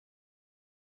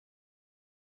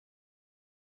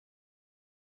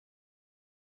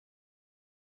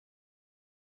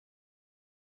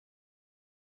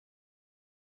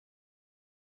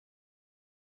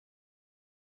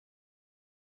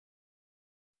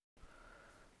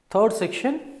Third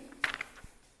section.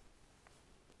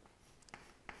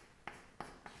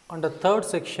 Under third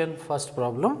section, first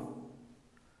problem,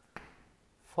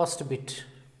 first bit.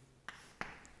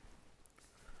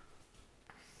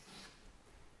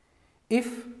 If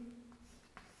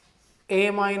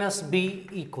a minus b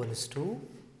equals to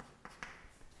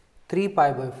 3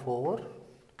 pi by 4,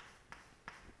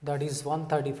 that is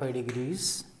 135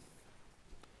 degrees,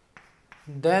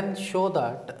 then show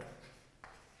that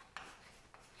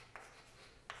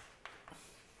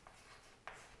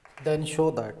then show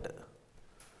that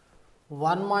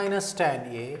 1 minus tan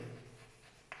A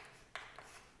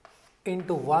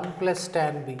into 1 plus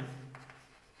tan B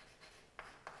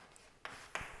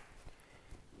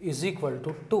is equal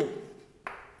to 2.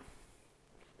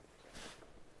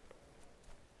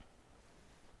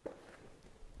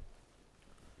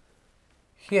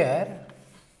 Here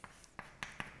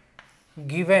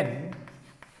given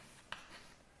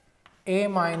A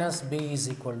minus B is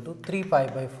equal to 3 pi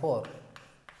by 4.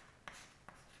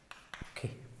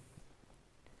 Okay.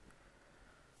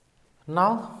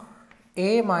 Now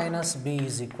A minus B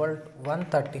is equal to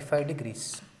 135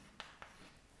 degrees.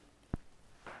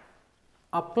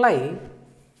 Apply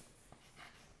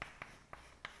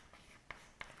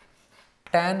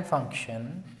tan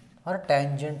function or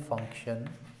tangent function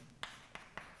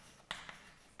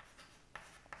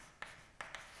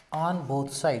on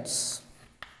both sides.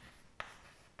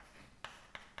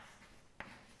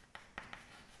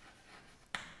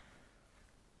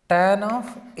 Tan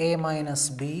of A minus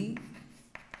B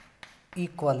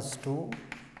equals to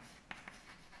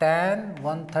tan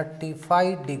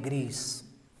 135 degrees.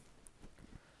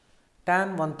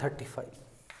 Tan 135.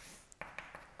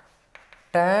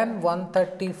 Tan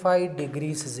 135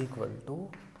 degrees is equal to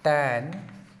tan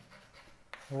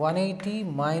 180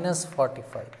 minus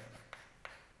 45.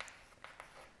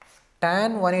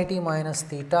 Tan 180 minus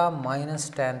theta minus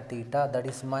tan theta, that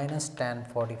is minus tan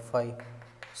 45.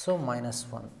 So minus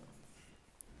 1.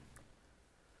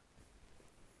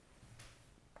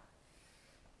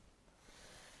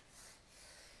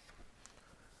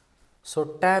 So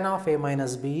tan of A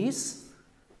minus B is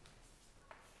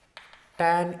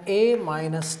tan A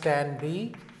minus tan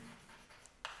B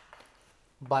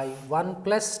by 1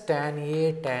 plus tan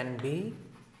A tan B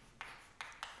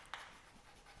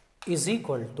is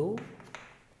equal to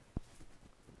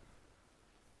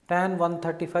tan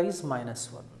 135 is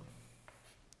minus 1.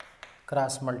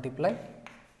 Cross multiply.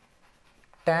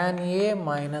 Tan A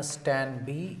minus tan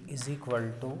B is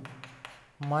equal to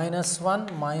minus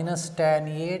 1 minus tan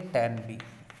A tan B.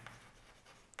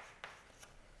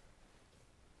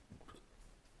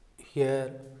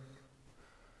 Here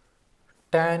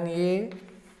tan A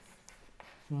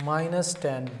minus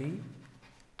tan B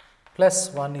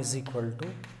plus 1 is equal to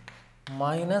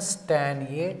minus tan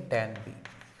A tan B.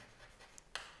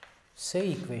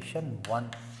 Say equation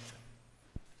 1.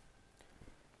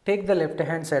 Take the left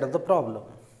hand side of the problem.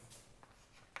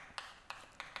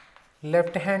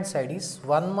 Left hand side is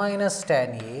 1 minus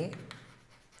tan A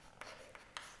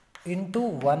into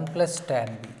 1 plus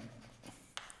tan B.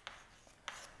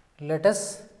 Let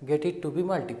us get it to be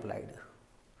multiplied.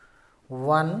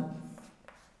 1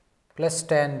 plus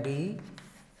tan B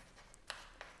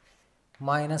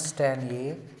minus tan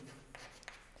A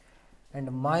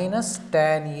and minus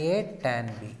tan A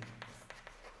tan B.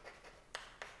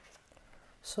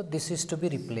 So this is to be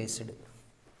replaced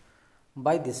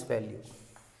by this value.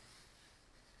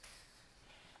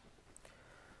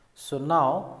 So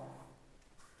now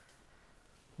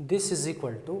this is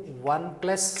equal to 1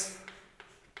 plus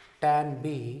tan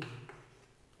B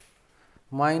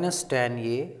minus tan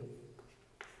A.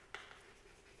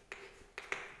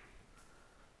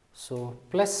 So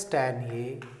plus tan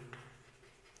A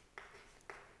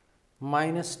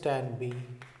minus tan B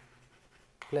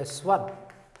plus 1.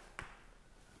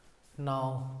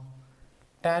 Now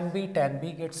tan B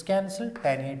gets cancelled,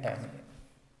 tan A tan A.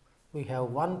 We have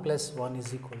 1 plus 1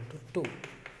 is equal to 2.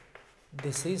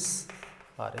 This is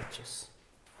RHS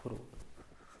rule.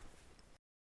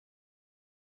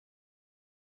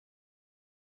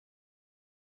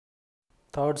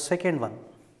 Second one.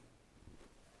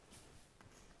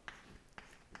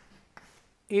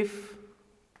 If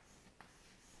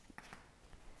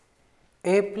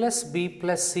A plus B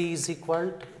plus C is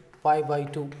equal to pi by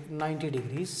 2, 90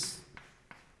 degrees,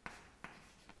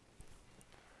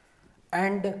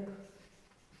 and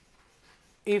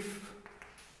if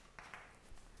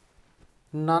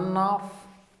none of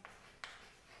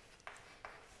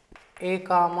A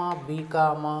comma B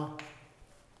comma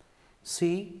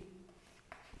C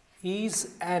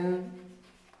is an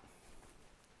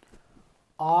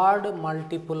odd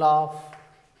multiple of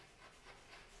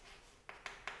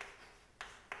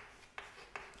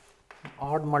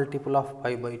odd multiple of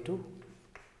pi by 2,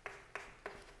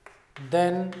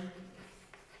 then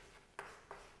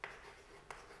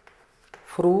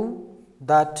prove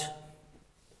that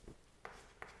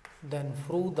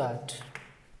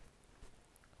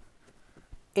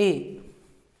A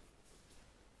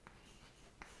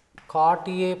cot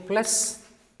A plus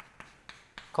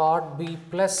cot B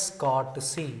plus cot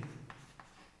C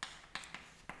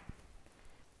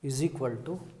is equal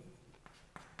to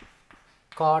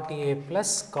cot A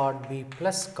plus cot B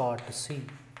plus cot C.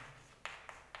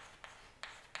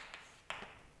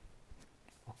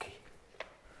 Okay.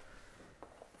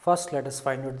 First let us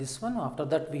find out this one. After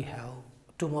that we have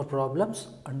two more problems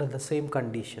under the same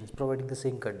conditions, providing the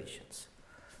same conditions.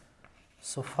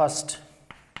 So first,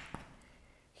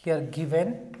 here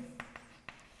given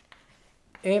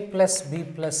A plus B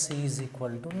plus C is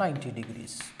equal to 90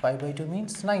 degrees. Pi by 2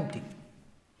 means 90.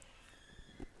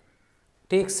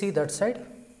 Take C that side.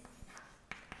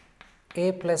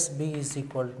 A plus B is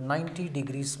equal to 90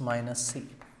 degrees minus C.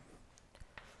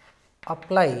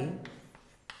 Apply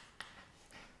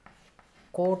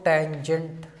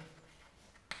cotangent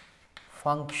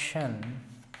function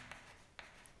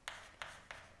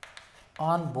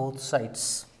on both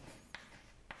sides.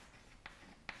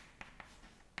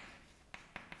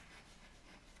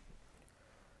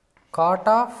 Cot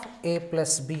of A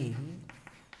plus B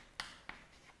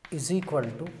is equal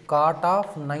to cot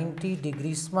of 90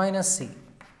 degrees minus C.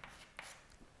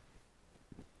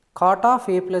 Cot of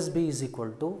A plus B is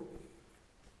equal to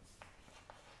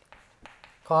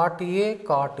cot A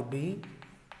cot B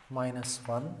minus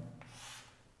 1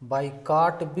 by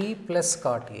cot B plus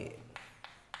cot A.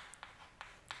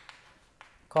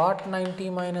 Cot 90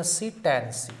 minus C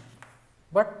tan C.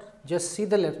 But just see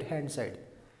the left hand side.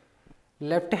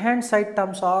 Left hand side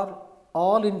terms are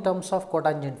all in terms of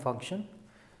cotangent function.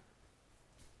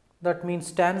 That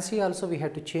means tan C also we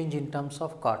have to change in terms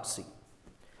of cot C.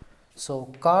 So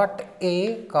cot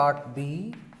A cot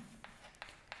B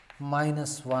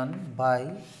minus 1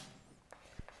 by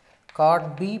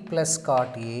cot B plus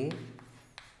cot A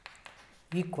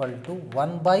equal to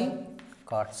 1 by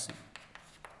cot C.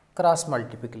 Cross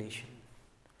multiplication.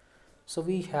 So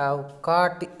we have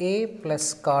cot A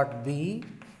plus cot B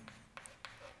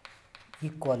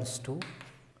equals to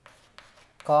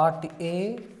cot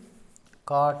A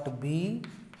cot B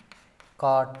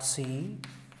cot C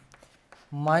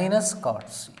minus cot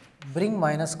C. Bring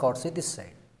minus cot C this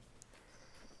side.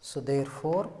 So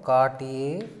therefore cot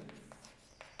A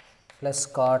plus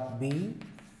cot B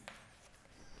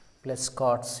plus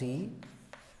cot C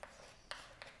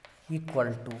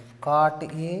equal to cot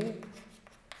A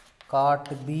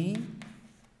cot B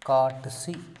cot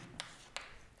C.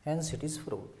 Hence it is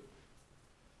proved.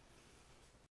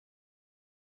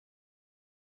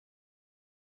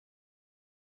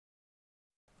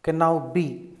 Okay, now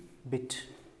B bit.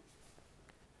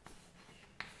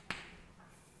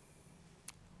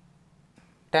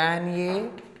 Tan A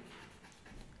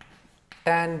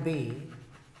tan B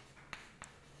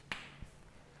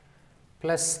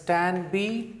plus tan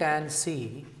B tan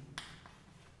C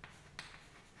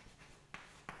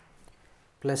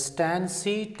plus tan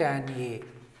C tan A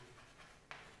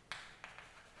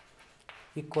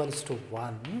equals to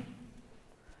 1,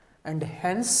 and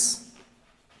hence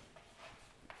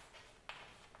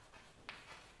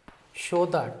show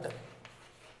that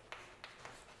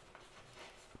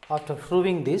after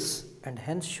proving this, and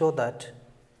hence show that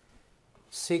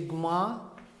sigma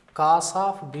cos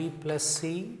of B plus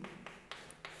C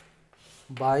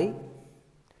by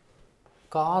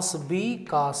cos B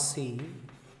cos C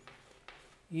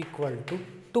equal to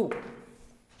 2.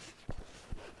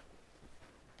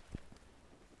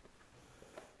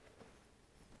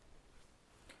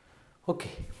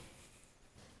 Okay.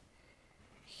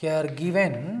 Here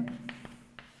given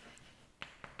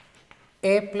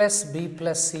A plus B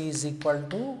plus C is equal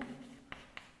to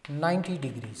 90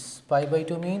 degrees. Pi by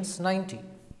 2 means 90.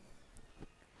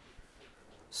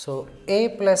 So A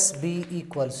plus B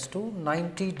equals to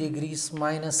 90 degrees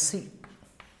minus C.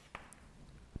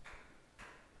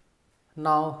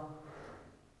 Now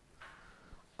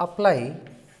apply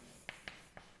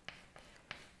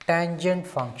tangent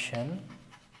function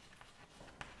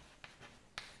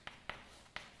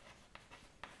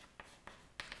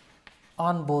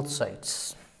on both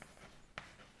sides.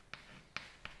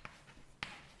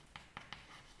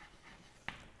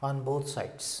 On both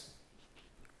sides.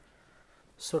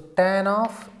 So tan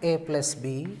of A plus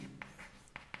B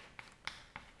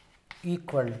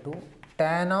equal to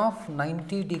tan of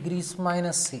 90 degrees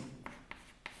minus C.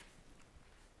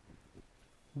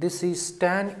 This is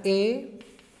tan A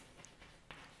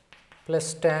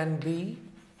plus tan B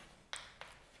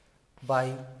by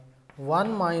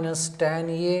 1 minus tan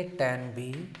A tan B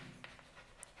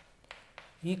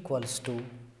equals to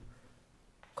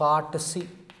cot C.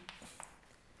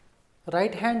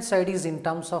 Right hand side is in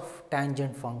terms of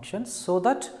tangent functions, so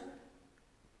that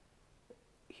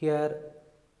here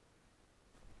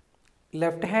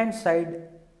left hand side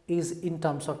is in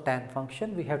terms of tan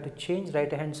function. We have to change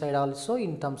right hand side also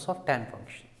in terms of tan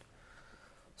function.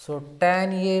 So,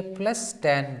 tan A plus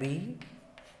tan B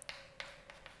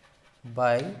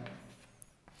by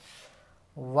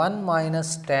 1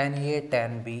 minus tan A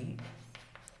tan B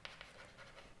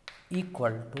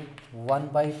equal to 1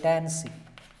 by tan C.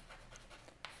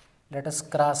 Let us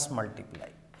cross multiply.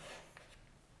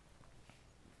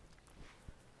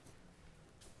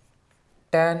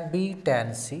 Tan B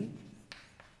tan C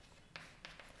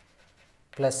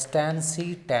plus tan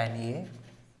C tan A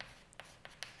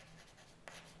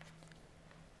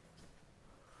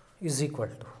is equal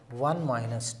to 1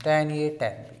 minus tan A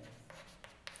tan B.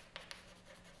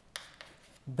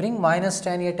 Bring minus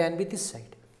tan A tan B this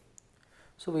side.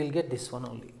 So, we will get this one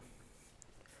only.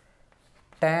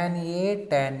 Tan A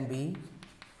tan B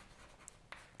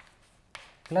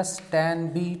plus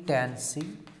tan B tan C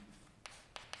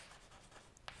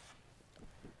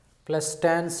plus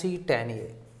tan C tan A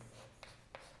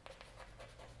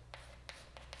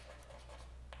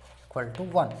equal to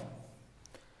 1.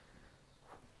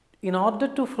 In order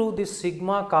to prove this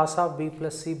sigma cos of B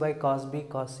plus C by cos B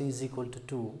cos C is equal to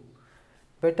 2,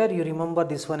 better you remember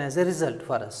this one as a result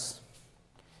for us.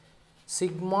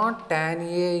 Sigma tan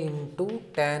A into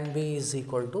tan B is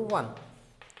equal to 1,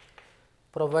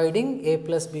 providing A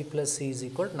plus B plus C is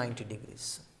equal to 90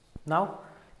 degrees. Now,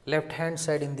 left hand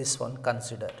side in this one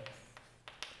consider,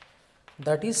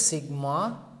 that is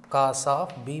sigma cos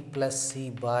of B plus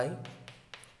C by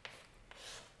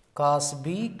cos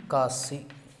B cos C.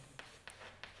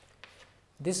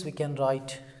 This we can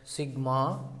write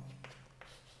sigma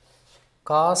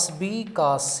cos B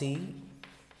cos C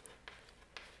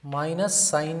minus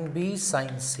sin B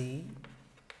sin C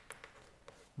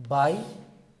by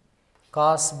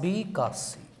cos B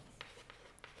cos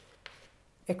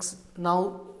C.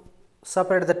 Now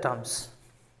separate the terms.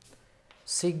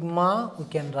 Sigma we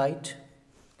can write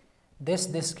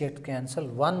this get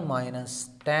cancelled, 1 minus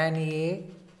tan A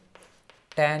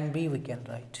tan B we can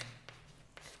write.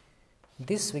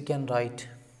 This we can write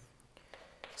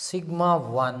sigma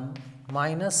 1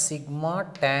 minus sigma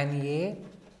tan A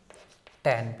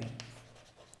tan B.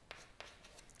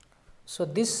 So,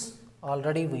 this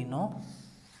already we know.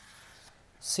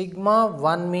 Sigma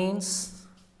 1 means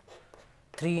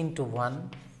 3 into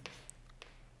 1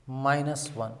 minus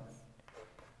 1,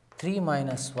 3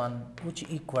 minus 1 which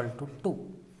equal to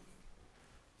 2.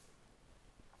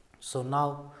 So,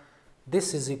 now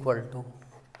this is equal to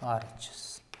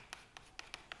RHS.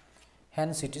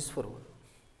 Hence, it is proven.